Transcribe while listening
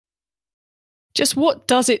Just what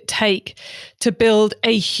does it take to build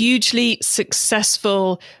a hugely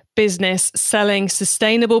successful business selling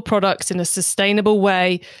sustainable products in a sustainable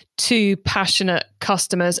way to passionate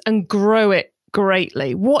customers and grow it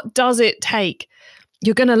greatly? What does it take?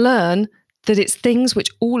 You're going to learn that it's things which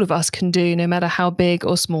all of us can do, no matter how big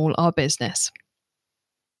or small our business.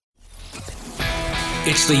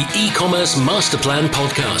 It's the E-commerce Master Plan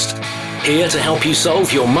podcast, here to help you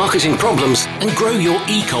solve your marketing problems and grow your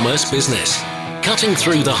e-commerce business. Cutting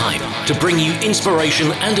through the hype to bring you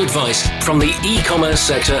inspiration and advice from the e-commerce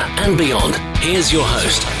sector and beyond. Here's your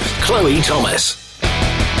host, Chloe Thomas.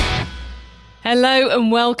 Hello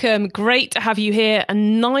and welcome. Great to have you here. A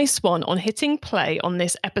nice one on hitting play on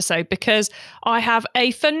this episode because I have a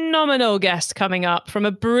phenomenal guest coming up from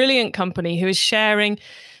a brilliant company who is sharing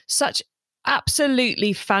such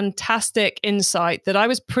absolutely fantastic insight that I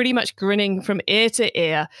was pretty much grinning from ear to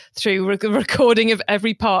ear through the recording of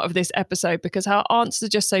every part of this episode because her answers are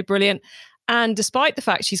just so brilliant. And despite the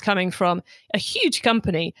fact she's coming from a huge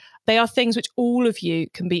company, they are things which all of you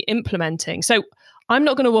can be implementing. So I'm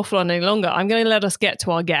not going to waffle on any longer. I'm going to let us get to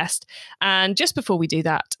our guest. And just before we do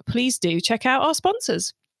that, please do check out our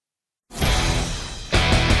sponsors.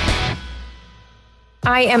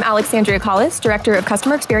 I am Alexandria Collis, Director of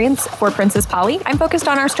Customer Experience for Princess Polly. I'm focused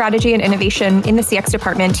on our strategy and innovation in the CX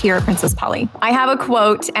department here at Princess Polly. I have a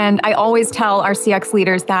quote, and I always tell our CX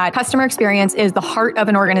leaders that customer experience is the heart of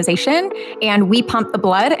an organization, and we pump the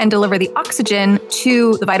blood and deliver the oxygen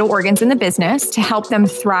to the vital organs in the business to help them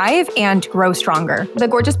thrive and grow stronger. The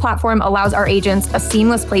Gorgeous platform allows our agents a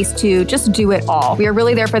seamless place to just do it all. We are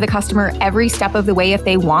really there for the customer every step of the way if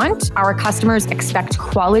they want. Our customers expect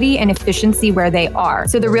quality and efficiency where they are.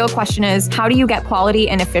 So the real question is, how do you get quality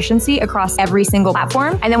and efficiency across every single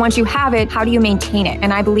platform? And then once you have it, how do you maintain it?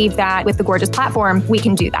 And I believe that with the Gorgeous platform, we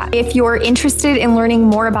can do that. If you're interested in learning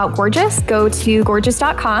more about Gorgeous, go to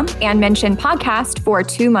gorgeous.com and mention podcast for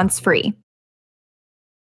 2 months free.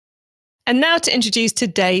 And now to introduce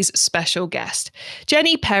today's special guest.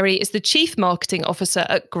 Jennie Perry is the Chief Marketing Officer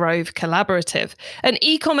at Grove Collaborative, an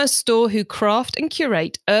e-commerce store who craft and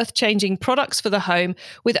curate earth-changing products for the home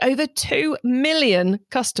with over 2 million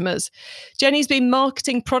customers. Jennie's been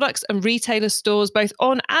marketing products and retailer stores both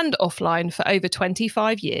on and offline for over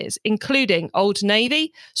 25 years, including Old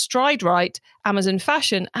Navy, Stride Rite, Amazon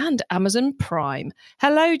Fashion, and Amazon Prime.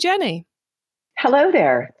 Hello, Jennie. Hello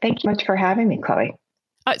there. Thank you much for having me, Chloe.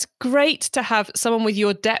 It's great to have someone with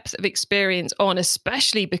your depth of experience on,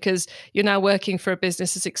 especially because you're now working for a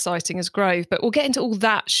business as exciting as Grove. But we'll get into all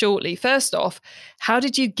that shortly. First off, how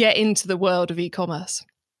did you get into the world of e-commerce?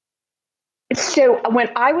 So when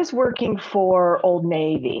I was working for Old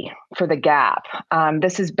Navy for the Gap,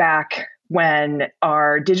 this is back when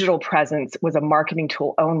our digital presence was a marketing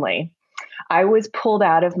tool only. I was pulled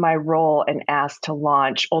out of my role and asked to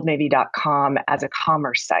launch oldnavy.com as a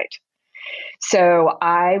commerce site. So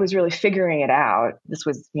I was really figuring it out. This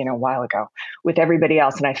was, a while ago with everybody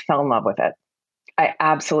else, and I fell in love with it. I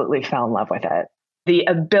absolutely fell in love with it. The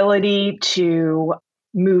ability to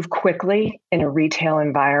move quickly in a retail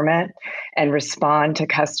environment and respond to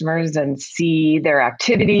customers and see their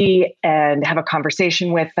activity and have a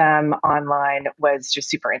conversation with them online was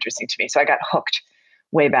just super interesting to me. So I got hooked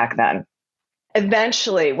way back then.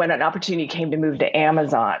 Eventually, when an opportunity came to move to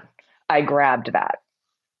Amazon, I grabbed that.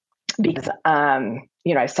 Because,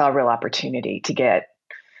 I saw a real opportunity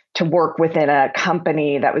to work within a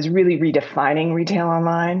company that was really redefining retail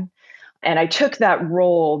online. And I took that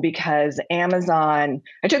role because I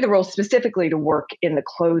took the role specifically to work in the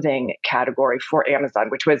clothing category for Amazon,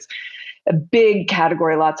 which was a big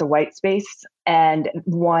category, lots of white space, and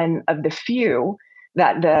one of the few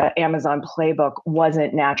that the Amazon playbook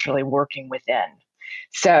wasn't naturally working within.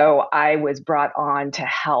 So I was brought on to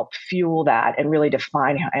help fuel that and really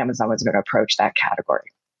define how Amazon was going to approach that category.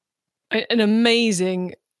 An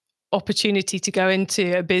amazing opportunity to go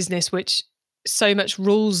into a business which so much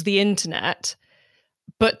rules the internet,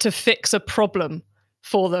 but to fix a problem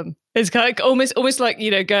for them. It's kind of almost like,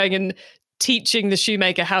 going and teaching the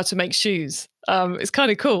shoemaker how to make shoes. It's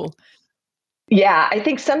kind of cool. Yeah, I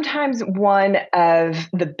think sometimes one of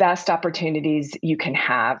the best opportunities you can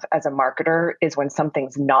have as a marketer is when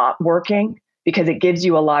something's not working, because it gives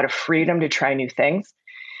you a lot of freedom to try new things.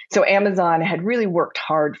 So Amazon had really worked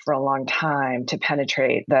hard for a long time to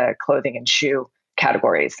penetrate the clothing and shoe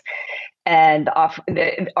categories. And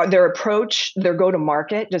their approach, their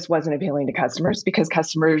go-to-market just wasn't appealing to customers because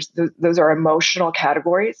customers, those are emotional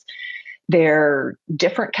categories. They're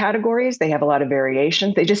different categories. They have a lot of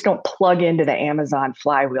variations. They just don't plug into the Amazon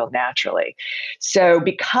flywheel naturally. So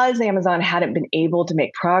because Amazon hadn't been able to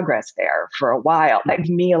make progress there for a while, that gave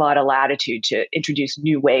me a lot of latitude to introduce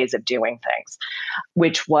new ways of doing things,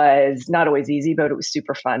 which was not always easy, but it was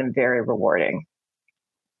super fun and very rewarding.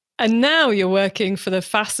 And now you're working for the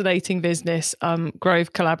fascinating business,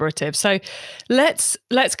 Grove Collaborative. So let's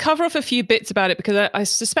cover off a few bits about it, because I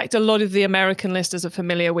suspect a lot of the American listeners are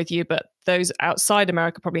familiar with you, but those outside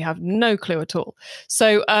America probably have no clue at all.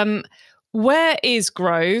 So where is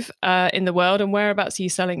Grove in the world, and whereabouts are you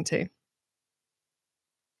selling to?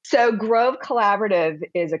 So Grove Collaborative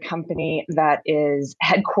is a company that is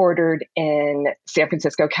headquartered in San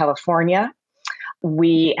Francisco, California.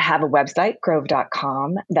 We have a website,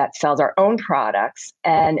 grove.com, that sells our own products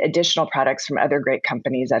and additional products from other great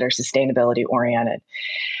companies that are sustainability oriented.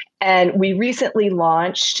 And we recently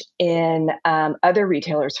launched in other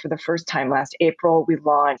retailers for the first time last April. We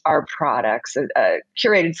launched our products, a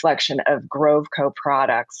curated selection of Grove Co.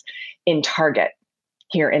 products in Target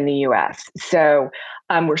here in the US. So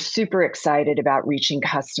we're super excited about reaching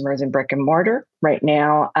customers in brick and mortar. Right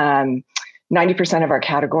now, 90% of our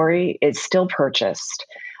category is still purchased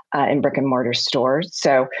in brick and mortar stores.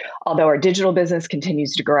 So although our digital business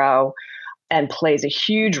continues to grow and plays a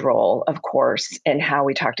huge role, of course, in how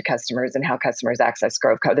we talk to customers and how customers access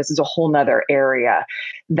Grove Co., this is a whole nother area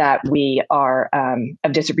that we are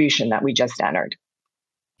of distribution that we just entered.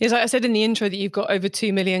 Yes, I said in the intro that you've got over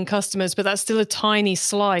 2 million customers, but that's still a tiny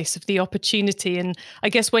slice of the opportunity. And I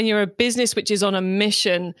guess when you're a business which is on a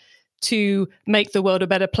mission to make the world a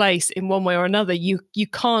better place in one way or another, you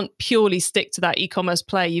can't purely stick to that e-commerce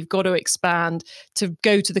play. You've got to expand to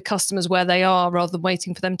go to the customers where they are rather than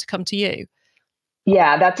waiting for them to come to you.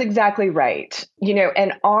 Yeah, that's exactly right.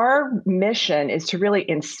 And our mission is to really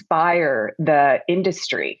inspire the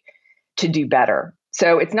industry to do better.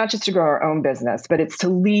 So it's not just to grow our own business, but it's to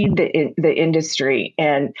lead the industry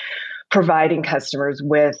in providing customers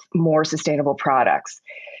with more sustainable products.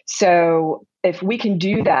 So if we can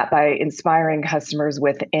do that by inspiring customers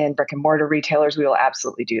within brick and mortar retailers, we will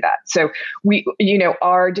absolutely do that. So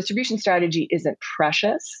our distribution strategy isn't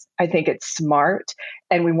precious. I think it's smart,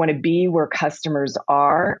 and we want to be where customers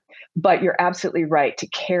are. But you're absolutely right. To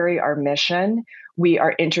carry our mission, we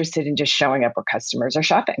are interested in just showing up where customers are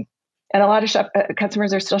shopping. And a lot of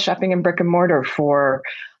customers are still shopping in brick and mortar for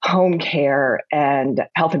home care and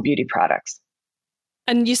health and beauty products.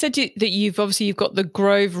 And you said that you've got the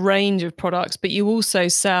Grove range of products, but you also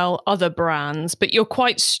sell other brands, but you're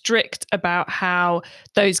quite strict about how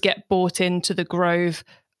those get bought into the Grove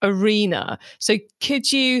arena. So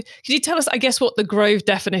could you tell us, I guess, what the Grove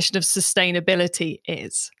definition of sustainability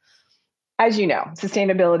is? As you know,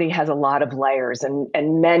 sustainability has a lot of layers and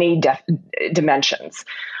many dimensions.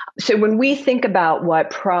 So when we think about what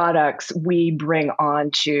products we bring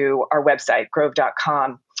onto our website,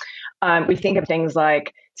 grove.com, we think of things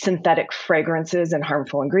like synthetic fragrances and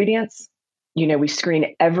harmful ingredients. We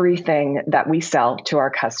screen everything that we sell to our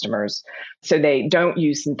customers so they don't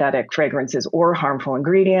use synthetic fragrances or harmful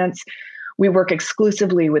ingredients. We work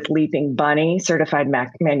exclusively with Leaping Bunny certified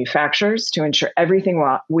manufacturers to ensure everything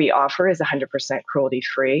we offer is 100%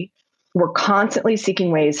 cruelty-free. We're constantly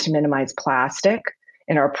seeking ways to minimize plastic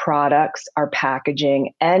in our products, our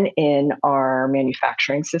packaging, and in our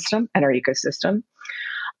manufacturing system and our ecosystem.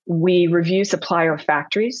 We review supplier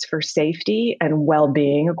factories for safety and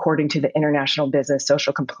well-being according to the International Business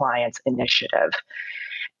Social Compliance Initiative.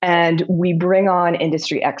 And we bring on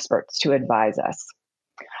industry experts to advise us.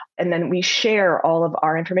 And then we share all of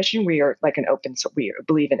our information. We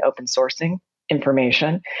believe in open sourcing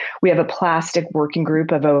information. We have a plastic working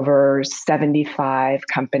group of over 75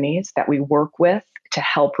 companies that we work with to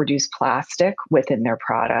help reduce plastic within their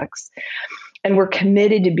products. And we're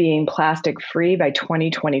committed to being plastic free by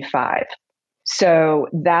 2025. So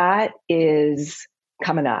that is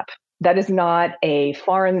coming up. That is not a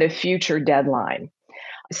far in the future deadline.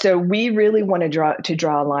 So we really want to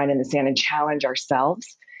draw a line in the sand and challenge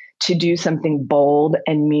ourselves to do something bold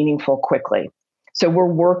and meaningful quickly. So we're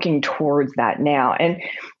working towards that now. And,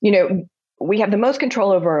 we have the most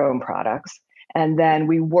control over our own products. And then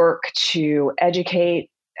we work to educate,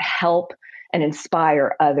 help, and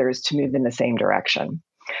inspire others to move in the same direction.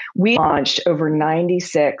 We launched over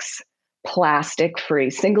 96 plastic-free,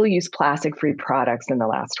 single-use plastic-free products in the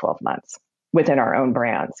last 12 months within our own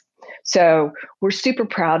brands. So we're super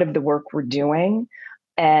proud of the work we're doing,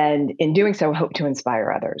 and in doing so, hope to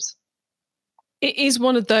inspire others. It is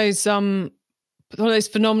one of those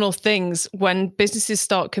phenomenal things when businesses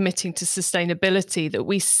start committing to sustainability that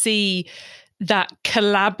we see that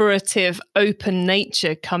collaborative, open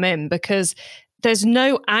nature come in, because there's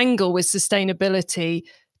no angle with sustainability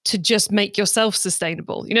to just make yourself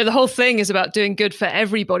sustainable. You know, the whole thing is about doing good for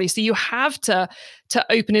everybody. So you have to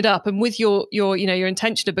open it up. And with your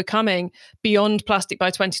intention of becoming beyond plastic by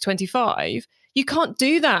 2025, you can't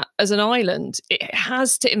do that as an island. It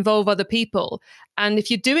has to involve other people. And if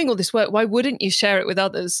you're doing all this work, why wouldn't you share it with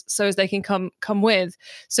others so as they can come with?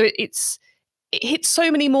 So it hits so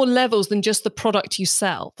many more levels than just the product you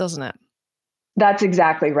sell, doesn't it? That's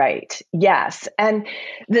exactly right. Yes. And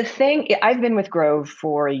the thing, I've been with Grove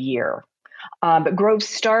for a year, but Grove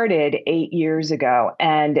started 8 years ago,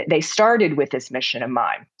 and they started with this mission in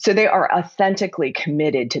mind. So they are authentically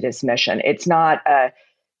committed to this mission. It's not a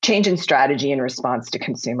change in strategy in response to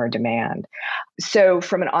consumer demand. So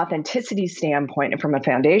from an authenticity standpoint and from a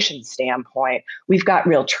foundation standpoint, we've got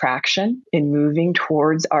real traction in moving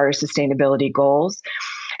towards our sustainability goals.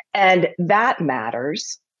 And that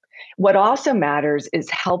matters. What also matters is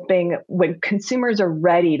helping when consumers are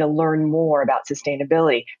ready to learn more about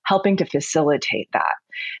sustainability, helping to facilitate that.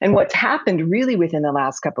 And what's happened really within the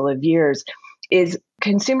last couple of years is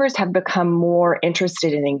consumers have become more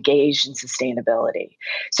interested and engaged in sustainability.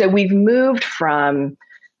 So we've moved from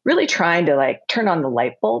really trying to turn on the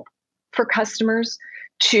light bulb for customers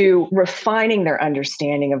to refining their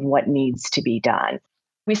understanding of what needs to be done.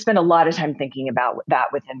 We spend a lot of time thinking about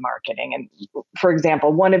that within marketing. And for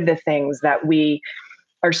example, one of the things that we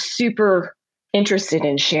are super interested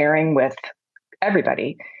in sharing with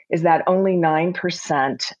everybody is that only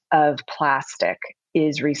 9% of plastic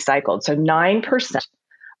is recycled. So 9%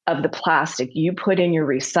 of the plastic you put in your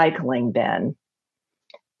recycling bin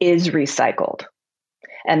is recycled.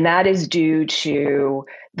 And that is due to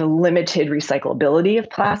the limited recyclability of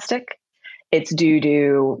plastic. It's due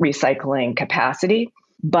to recycling capacity.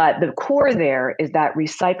 But the core there is that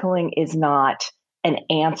recycling is not an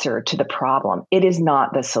answer to the problem. It is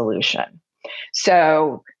not the solution.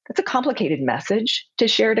 So that's a complicated message to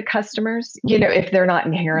share to customers, if they're not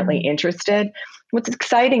inherently interested. What's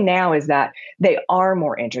exciting now is that they are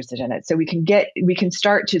more interested in it. So we can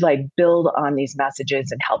start to build on these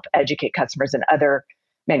messages and help educate customers and other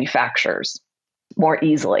manufacturers more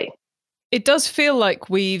easily. It does feel like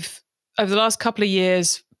we've, over the last couple of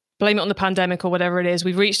years, blame it on the pandemic or whatever it is,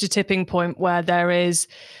 we've reached a tipping point where there is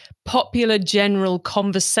popular general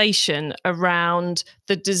conversation around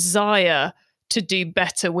the desire to do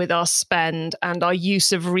better with our spend and our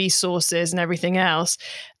use of resources and everything else.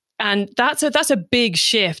 And that's a big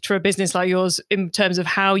shift for a business like yours in terms of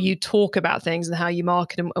how you talk about things and how you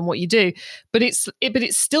market and what you do. But it's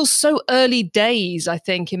still so early days, I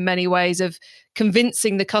think, in many ways, of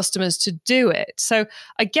convincing the customers to do it. So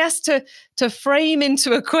I guess to frame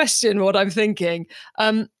into a question what I'm thinking,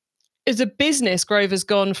 as a business, Grove has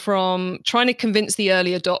gone from trying to convince the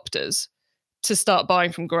early adopters to start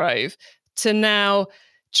buying from Grove to now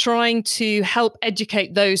trying to help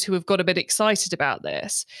educate those who have got a bit excited about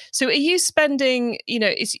this. So are you spending,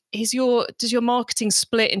 does your marketing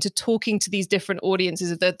split into talking to these different audiences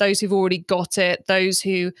of those who've already got it, those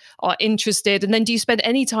who are interested? And then do you spend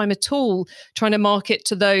any time at all trying to market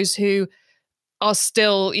to those who are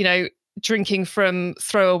still, drinking from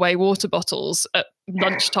throwaway water bottles at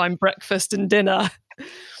lunchtime, breakfast and dinner?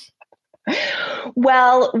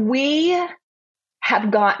 Well, we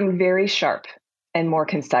have gotten very sharp and more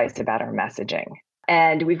concise about our messaging.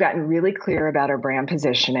 And we've gotten really clear about our brand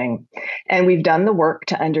positioning. And we've done the work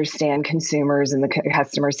to understand consumers and the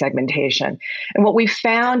customer segmentation. And what we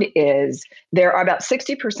found is there are about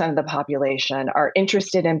 60% of the population are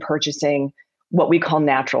interested in purchasing what we call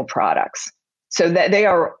natural products. So that they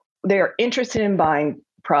are interested in buying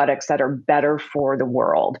products that are better for the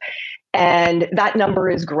world. And that number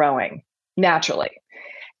is growing naturally.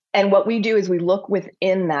 And what we do is we look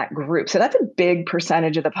within that group. So that's a big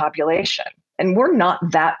percentage of the population. And we're not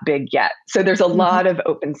that big yet. So there's a lot of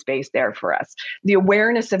open space there for us. The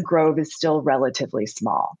awareness of Grove is still relatively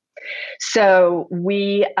small. So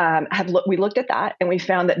we looked at that, and we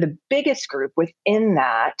found that the biggest group within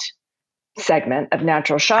that segment of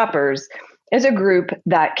natural shoppers is a group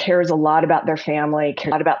that cares a lot about their family, cares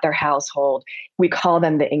a lot about their household. We call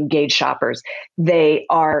them the engaged shoppers. They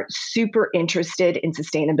are super interested in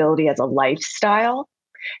sustainability as a lifestyle.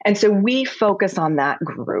 And so we focus on that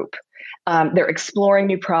group. They're exploring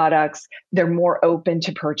new products. They're more open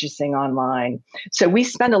to purchasing online. So we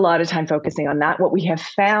spend a lot of time focusing on that. What we have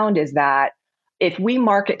found is that if we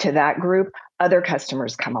market to that group, other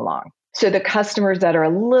customers come along. So the customers that are a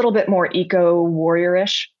little bit more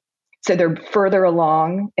eco-warrior-ish, so they're further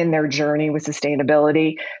along in their journey with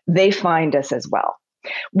sustainability, they find us as well.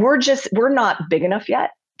 We're not big enough yet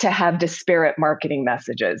to have disparate marketing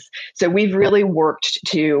messages. So we've really worked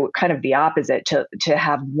to kind of the opposite, to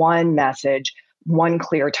have one message, one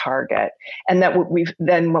clear target. And that what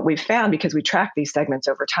we've found, because we track these segments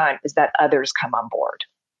over time, is that others come on board.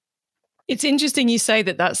 It's interesting you say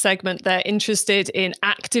that segment, they're interested in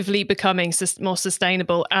actively becoming more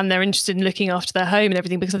sustainable, and they're interested in looking after their home and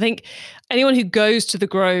everything, because I think anyone who goes to the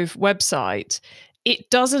Grove website, it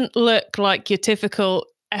doesn't look like your typical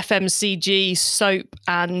FMCG soap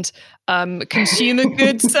and consumer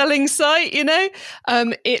goods selling site,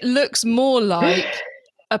 it looks more like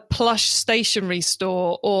a plush stationery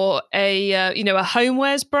store or a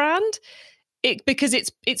homewares brand. Because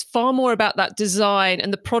it's far more about that design,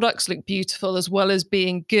 and the products look beautiful as well as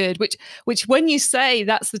being good, which when you say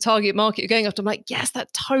that's the target market you're going after, I'm like, yes,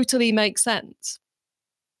 that totally makes sense.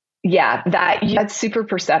 Yeah, that's super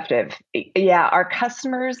perceptive. Yeah, our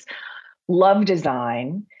customers love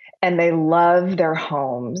design and they love their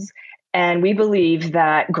homes. And we believe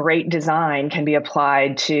that great design can be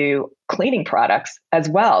applied to cleaning products as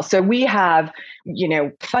well. So we have,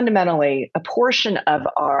 fundamentally a portion of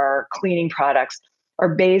our cleaning products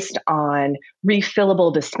are based on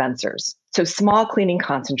refillable dispensers. So small cleaning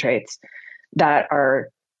concentrates that are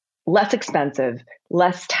less expensive,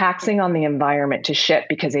 less taxing on the environment to ship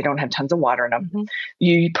because they don't have tons of water in them. Mm-hmm.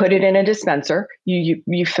 You put it in a dispenser,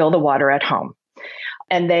 you fill the water at home.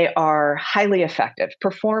 And they are highly effective.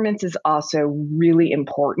 Performance is also really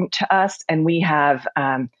important to us. And we have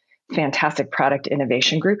fantastic product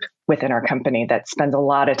innovation group within our company that spends a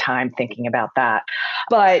lot of time thinking about that.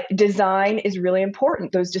 But design is really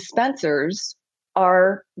important. Those dispensers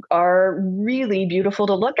are really beautiful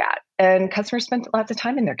to look at. And customers spend lots of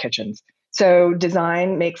time in their kitchens. So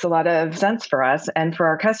design makes a lot of sense for us and for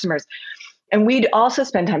our customers. And we'd also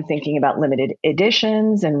spend time thinking about limited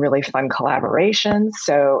editions and really fun collaborations.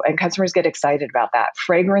 And customers get excited about that.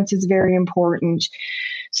 Fragrance is very important.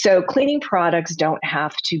 So cleaning products don't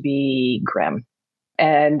have to be grim,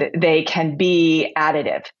 and they can be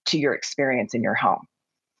additive to your experience in your home.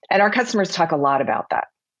 And our customers talk a lot about that.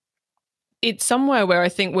 It's somewhere where I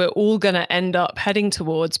think we're all going to end up heading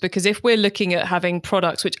towards, because if we're looking at having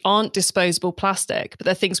products which aren't disposable plastic, but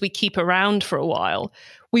they're things we keep around for a while,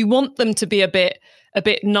 we want them to be a bit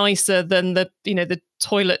nicer than the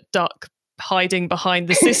toilet duck hiding behind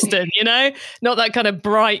the cistern, not that kind of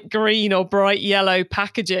bright green or bright yellow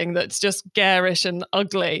packaging that's just garish and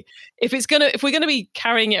ugly. If we're going to be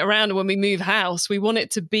carrying it around when we move house, we want it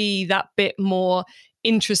to be that bit more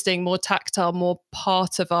interesting, more tactile, more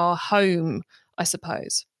part of our home, I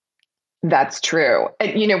suppose. That's true.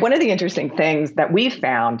 And, one of the interesting things that we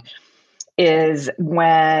found is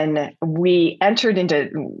when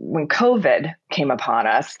COVID came upon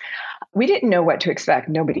us, we didn't know what to expect.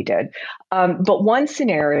 Nobody did. But one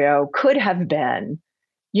scenario could have been,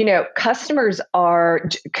 customers are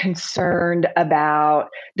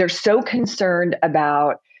they're so concerned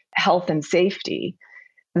about health and safety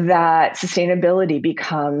that sustainability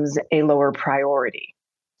becomes a lower priority.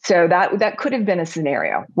 So that could have been a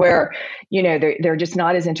scenario where, they're just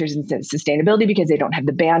not as interested in sustainability because they don't have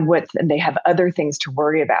the bandwidth and they have other things to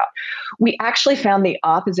worry about. We actually found the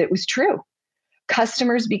opposite was true.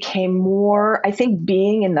 Customers became more, I think,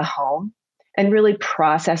 being in the home and really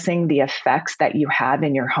processing the effects that you have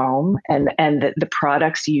in your home and the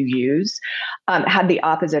products you use had the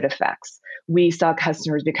opposite effects. We saw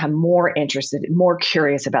customers become more interested, more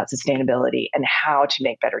curious about sustainability and how to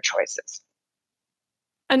make better choices.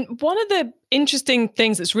 And one of the interesting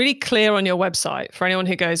things that's really clear on your website for anyone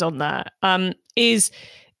who goes on there is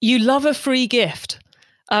you love a free gift.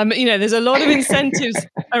 There's a lot of incentives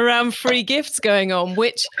around free gifts going on,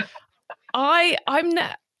 which they're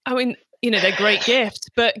great gifts,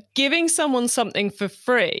 but giving someone something for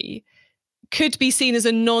free could be seen as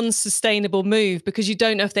a non-sustainable move because you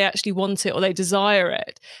don't know if they actually want it or they desire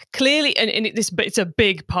it. Clearly, and it's a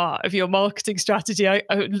big part of your marketing strategy,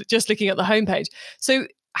 just looking at the homepage. So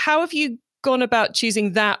how have you gone about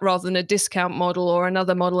choosing that rather than a discount model or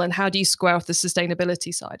another model, and how do you square off the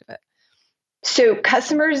sustainability side of it? So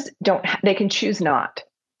customers they can choose not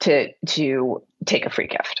to take a free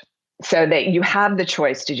gift. So that you have the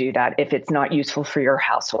choice to do that if it's not useful for your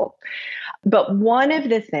household. But one of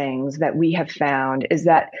the things that we have found is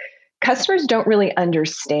that customers don't really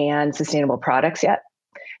understand sustainable products yet.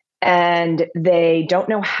 And they don't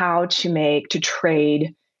know how to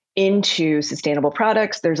trade into sustainable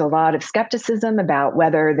products. There's a lot of skepticism about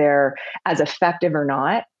whether they're as effective or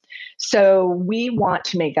not. So we want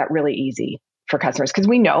to make that really easy for customers because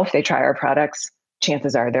we know if they try our products,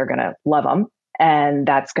 chances are they're going to love them And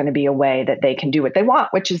that's going to be a way that they can do what they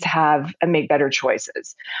want, which is have and make better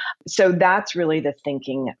choices. So that's really the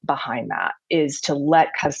thinking behind that, is to let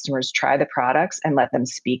customers try the products and let them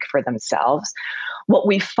speak for themselves. What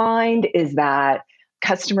we find is that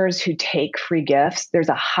customers who take free gifts, there's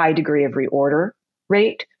a high degree of reorder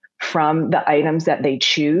rate from the items that they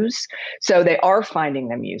choose. So they are finding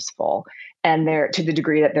them useful, and they're to the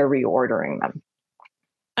degree that they're reordering them.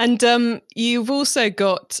 And you've also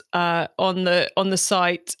got on the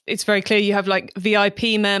site, it's very clear you have like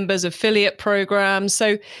VIP members, affiliate programs.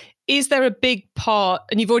 So is there a big part,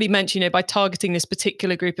 and you've already mentioned, by targeting this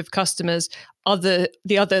particular group of customers,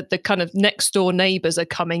 the kind of next door neighbors are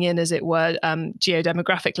coming in, as it were,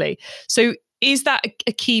 geodemographically. So is that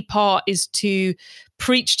a key part, is to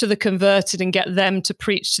preach to the converted and get them to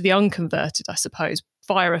preach to the unconverted, I suppose,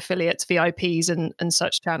 via affiliates, VIPs and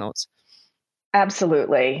such channels?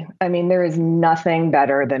 Absolutely. I mean, there is nothing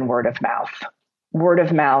better than word of mouth. Word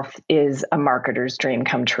of mouth is a marketer's dream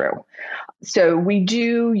come true. So we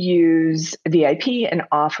do use VIP and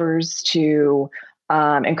offers to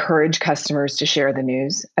encourage customers to share the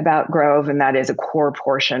news about Grove, and that is a core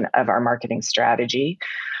portion of our marketing strategy.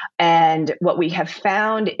 And what we have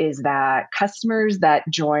found is that customers that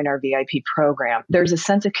join our VIP program, there's a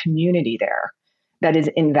sense of community there that is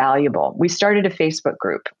invaluable. We started a Facebook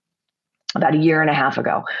group about a year and a half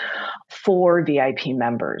ago for VIP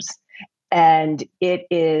members. And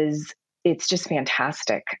it's just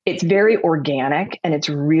fantastic. It's very organic, and it's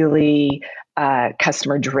really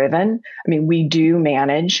customer driven. I mean, we do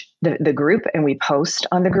manage the group and we post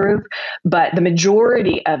on the group, but the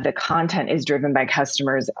majority of the content is driven by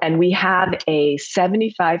customers. And we have a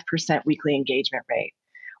 75% weekly engagement rate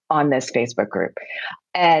on this Facebook group.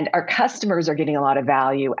 And our customers are getting a lot of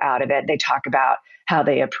value out of it. They talk about how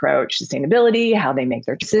they approach sustainability, how they make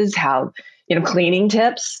their choices, how, cleaning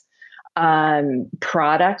tips,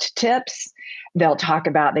 product tips. They'll talk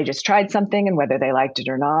about they just tried something and whether they liked it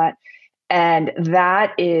or not. And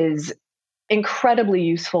that is incredibly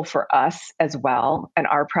useful for us as well and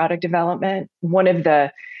our product development. One of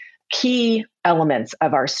the key elements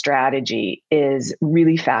of our strategy is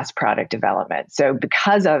really fast product development. So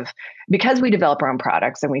because we develop our own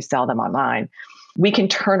products and we sell them online, we can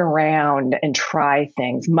turn around and try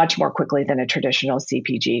things much more quickly than a traditional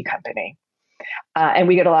CPG company. And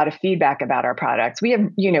we get a lot of feedback about our products. We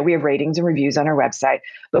have ratings and reviews on our website,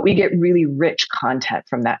 but we get really rich content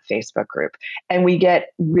from that Facebook group. And we get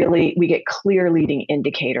clear leading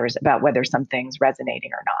indicators about whether something's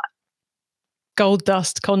resonating or not. Gold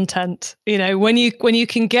dust content. When you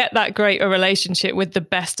can get that great a relationship with the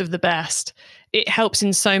best of the best, it helps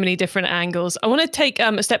in so many different angles. I want to take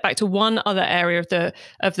a step back to one other area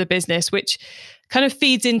of the business, which kind of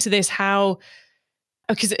feeds into this,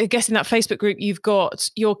 because I guess in that Facebook group, you've got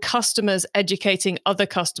your customers educating other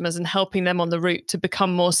customers and helping them on the route to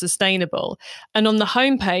become more sustainable. And on the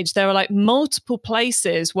homepage, there are like multiple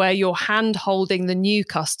places where you're hand holding the new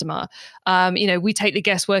customer. We take the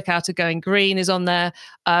guesswork out of going green is on there.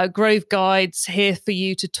 Grove Guides here for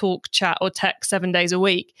you to talk, chat, or text 7 days a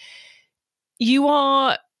week. You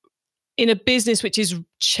are in a business which is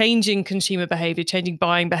changing consumer behavior, changing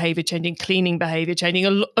buying behavior, changing cleaning behavior, changing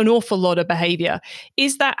an awful lot of behavior.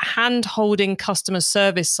 Is that hand-holding customer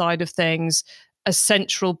service side of things a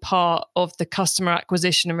central part of the customer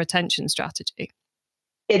acquisition and retention strategy?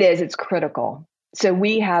 It is. It's critical. So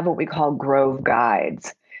we have what we call Grove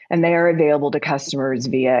Guides, and they are available to customers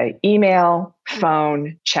via email,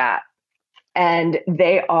 phone, chat. And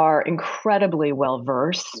they are incredibly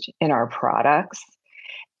well-versed in our products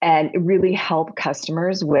and really help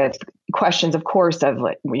customers with questions, of course, of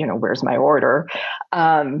like, where's my order?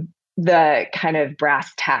 The kind of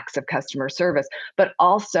brass tacks of customer service, but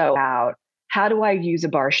also about how do I use a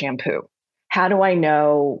bar shampoo? How do I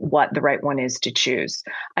know what the right one is to choose?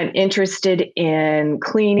 I'm interested in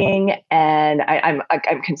cleaning, and I'm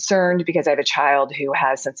concerned because I have a child who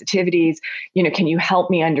has sensitivities. Can you help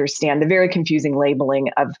me understand the very confusing labeling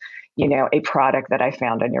of a product that I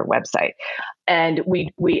found on your website? And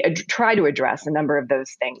we try to address a number of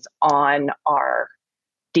those things on our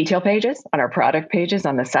detail pages, on our product pages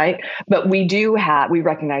on the site. But we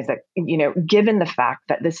recognize that, given the fact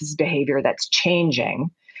that this is behavior that's changing,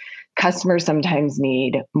 customers sometimes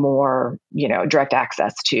need more, direct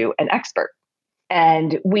access to an expert.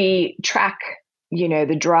 And we track,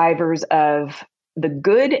 the drivers of the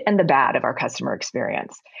good and the bad of our customer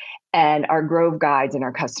experience. And our Grove Guides and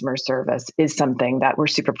our customer service is something that we're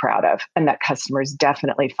super proud of and that customers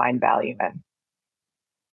definitely find value in.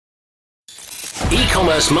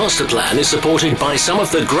 E-commerce Master Plan is supported by some of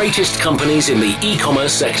the greatest companies in the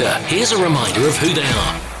e-commerce sector. Here's a reminder of who they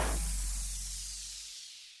are.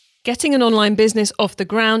 Getting an online business off the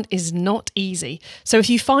ground is not easy. So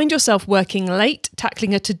if you find yourself working late,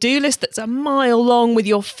 tackling a to-do list that's a mile long with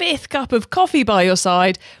your 5th cup of coffee by your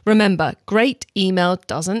side, remember, great email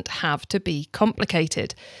doesn't have to be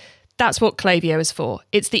complicated. That's what Klaviyo is for.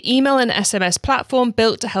 It's the email and SMS platform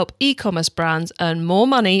built to help e-commerce brands earn more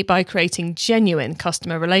money by creating genuine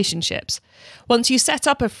customer relationships. Once you set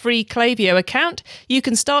up a free Klaviyo account, you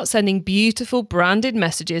can start sending beautiful branded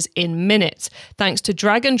messages in minutes, thanks to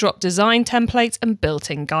drag and drop design templates and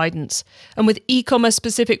built-in guidance. And with e-commerce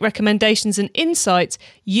specific recommendations and insights,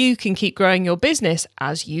 you can keep growing your business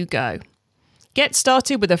as you go. Get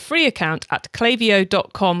started with a free account at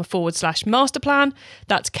klaviyo.com/masterplan.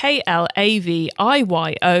 That's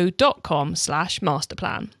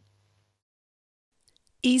KLAVIYO.com/masterplan.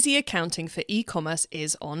 Easy accounting for e-commerce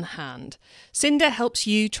is on hand. Cinder helps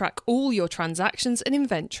you track all your transactions and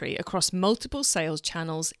inventory across multiple sales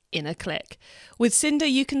channels in a click. With Cinder,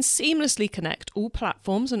 you can seamlessly connect all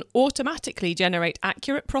platforms and automatically generate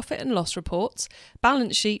accurate profit and loss reports,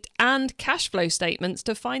 balance sheet, and cash flow statements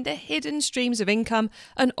to find the hidden streams of income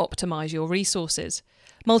and optimize your resources.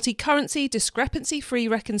 Multi-currency, discrepancy-free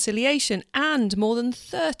reconciliation, and more than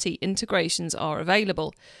 30 integrations are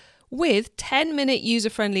available, with 10-minute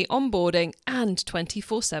user-friendly onboarding and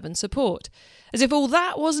 24/7 support. As if all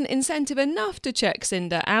that wasn't incentive enough to check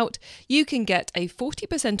Cinder out, you can get a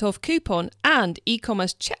 40% off coupon and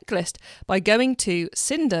e-commerce checklist by going to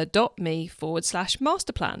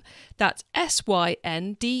cinder.me/masterplan. That's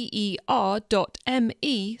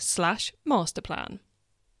SYNDER.me/masterplan.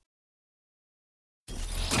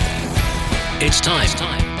 It's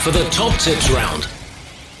time for the top tips round.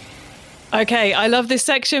 Okay, I love this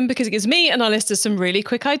section because it gives me and our listeners some really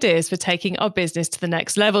quick ideas for taking our business to the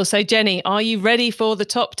next level. So Jenny, are you ready for the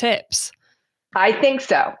top tips? I think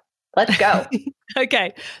so. Let's go.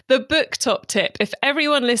 Okay, the book top tip. If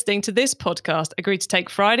everyone listening to this podcast agreed to take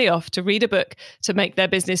Friday off to read a book to make their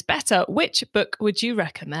business better, which book would you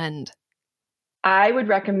recommend? I would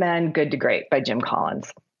recommend Good to Great by Jim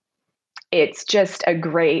Collins. It's just a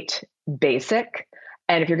great basic.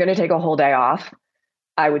 And if you're going to take a whole day off,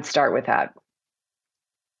 I would start with that.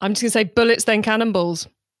 I'm just going to say bullets, then cannonballs.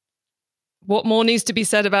 What more needs to be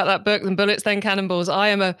said about that book than bullets, then cannonballs? I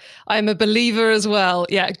am a believer as well.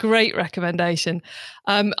 Yeah, great recommendation.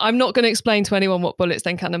 I'm not going to explain to anyone what bullets,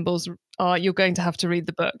 then cannonballs are. You're going to have to read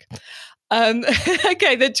the book.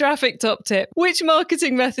 Okay, the traffic top tip. Which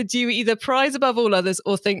marketing method do you either prize above all others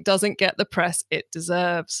or think doesn't get the press it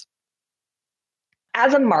deserves?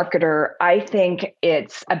 As a marketer, I think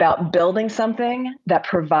it's about building something that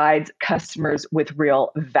provides customers with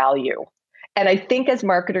real value. And I think as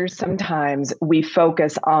marketers, sometimes we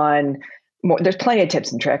focus on more, there's plenty of tips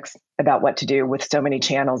and tricks about what to do with so many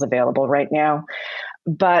channels available right now.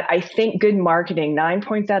 But I think good marketing, 9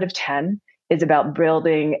 points out of 10, is about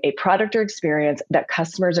building a product or experience that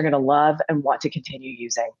customers are going to love and want to continue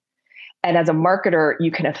using. And as a marketer,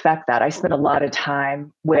 you can affect that. I spend a lot of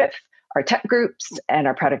time with our tech groups and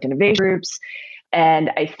our product innovation groups.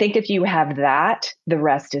 And I think if you have that, the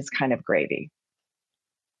rest is kind of gravy.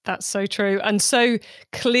 That's so true. And so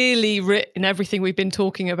clearly written in everything we've been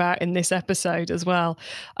talking about in this episode as well.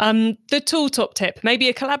 The tool top tip, maybe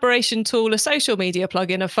a collaboration tool, a social media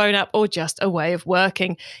plugin, a phone app, or just a way of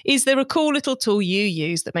working. Is there a cool little tool you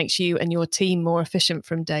use that makes you and your team more efficient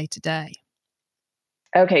from day to day?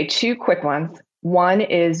 Okay, 2 quick ones. One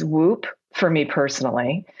is Whoop for me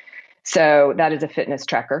personally. So that is a fitness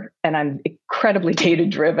tracker, and I'm incredibly data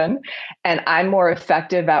driven, and I'm more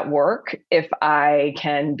effective at work if I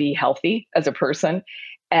can be healthy as a person,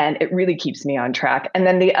 and it really keeps me on track. And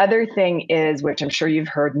then the other thing is, which I'm sure you've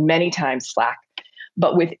heard many times, Slack,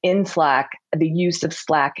 but within Slack, the use of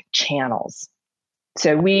Slack channels.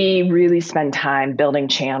 So we really spend time building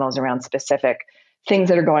channels around specific things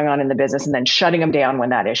that are going on in the business and then shutting them down when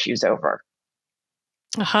that issue's over.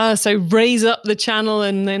 So raise up the channel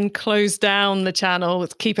and then close down the channel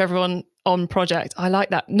to keep everyone on project. I like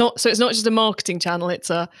that. So it's not just a marketing channel, it's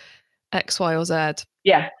a X, Y, or Z.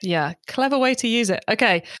 Yeah. Clever way to use it.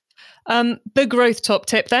 Okay. The growth top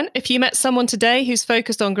tip then. If you met someone today who's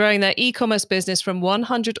focused on growing their e-commerce business from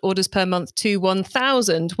 100 orders per month to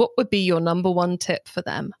 1,000, what would be your number one tip for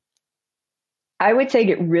them? I would say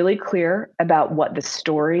get really clear about what the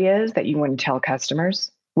story is that you want to tell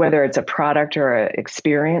customers, whether it's a product or an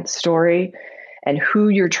experience story, and who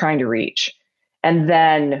you're trying to reach. And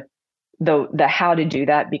then the how to do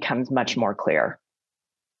that becomes much more clear.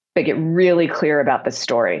 But get really clear about the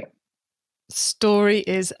story. Story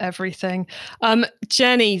is everything.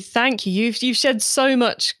 Jenny, thank you. You've shed so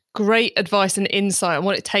much great advice and insight on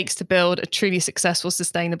what it takes to build a truly successful,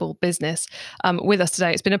 sustainable business with us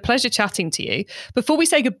today. It's been a pleasure chatting to you. Before we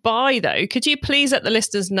say goodbye, though, could you please let the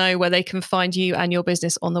listeners know where they can find you and your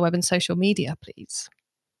business on the web and social media, please?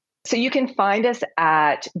 So you can find us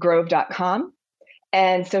at grove.com,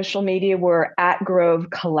 and social media, we're at Grove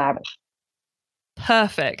Collab.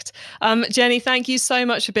 Perfect. Jennie, thank you so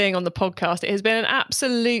much for being on the podcast. It has been an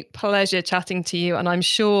absolute pleasure chatting to you, and I'm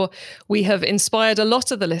sure we have inspired a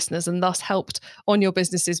lot of the listeners and thus helped on your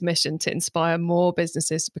business's mission to inspire more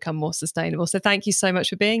businesses to become more sustainable. So thank you so much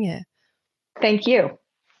for being here. Thank you.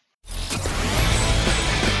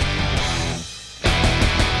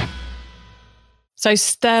 So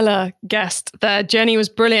stellar guest there. Jennie was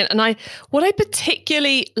brilliant. And what I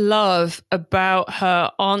particularly love about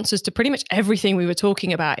her answers to pretty much everything we were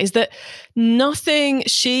talking about is that nothing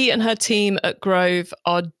she and her team at Grove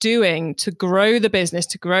are doing to grow the business,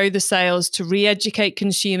 to grow the sales, to re-educate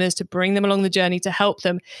consumers, to bring them along the journey, to help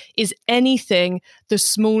them, is anything the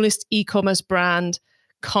smallest e-commerce brand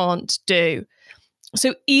can't do.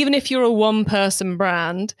 So even if you're a one-person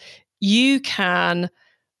brand, you can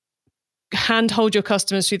handhold your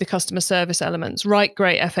customers through the customer service elements, write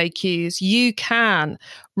great FAQs. You can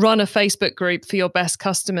run a Facebook group for your best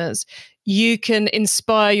customers. You can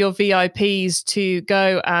inspire your VIPs to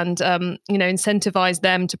go and incentivize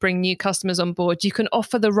them to bring new customers on board. You can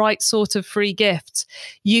offer the right sort of free gifts.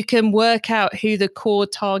 You can work out who the core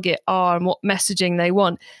target are and what messaging they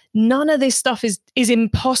want. None of this stuff is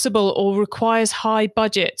impossible or requires high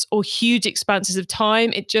budgets or huge expanses of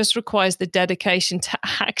time. It just requires the dedication to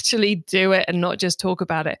actually do it and not just talk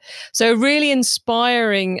about it. So a really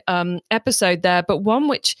inspiring episode there, but one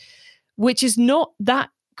which is not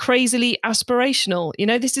that crazily aspirational.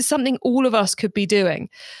 This is something all of us could be doing.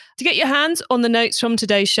 To get your hands on the notes from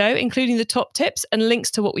today's show, including the top tips and links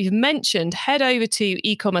to what we've mentioned, head over to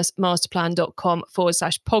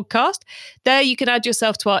ecommercemasterplan.com/podcast. There you can add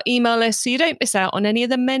yourself to our email list so you don't miss out on any of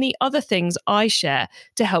the many other things I share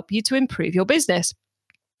to help you to improve your business.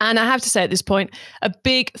 And I have to say at this point, a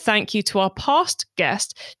big thank you to our past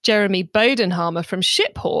guest, Jeremy Bodenhammer from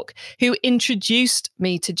Shiphawk, who introduced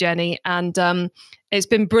me to Jennie. And it's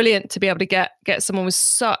been brilliant to be able to get someone with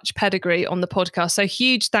such pedigree on the podcast. So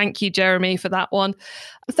huge thank you, Jeremy, for that one.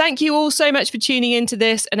 Thank you all so much for tuning into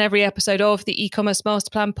this and every episode of the E-commerce Master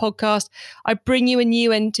Plan podcast. I bring you a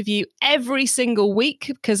new interview every single week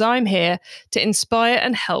because I'm here to inspire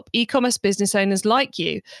and help e-commerce business owners like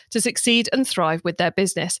you to succeed and thrive with their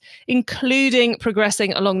business, including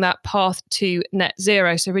progressing along that path to net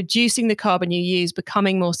zero. So reducing the carbon you use,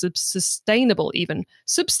 becoming more sustainable,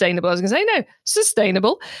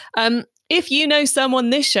 sustainable. If you know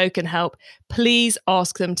someone this show can help, please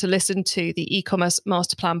ask them to listen to the E-commerce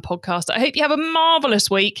Master Plan podcast. I hope you have a marvelous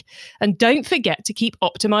week, and don't forget to keep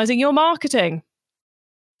optimizing your marketing.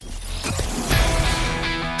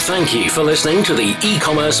 Thank you for listening to the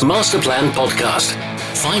E-commerce Master Plan podcast.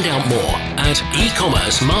 Find out more at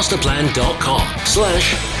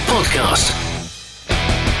ecommercemasterplan.com/podcast.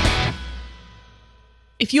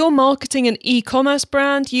 If you're marketing an e-commerce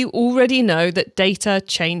brand, you already know that data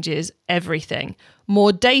changes everything.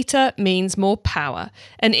 More data means more power.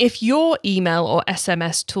 And if your email or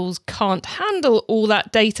SMS tools can't handle all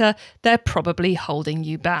that data, they're probably holding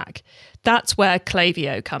you back. That's where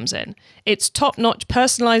Klaviyo comes in. Its top-notch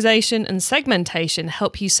personalization and segmentation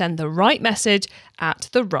help you send the right message at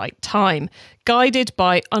the right time, guided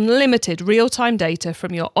by unlimited real-time data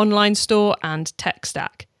from your online store and tech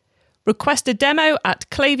stack. Request a demo at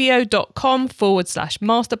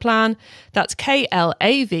klaviyo.com/masterplan. That's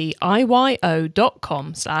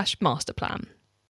KLAVIYO.com/masterplan.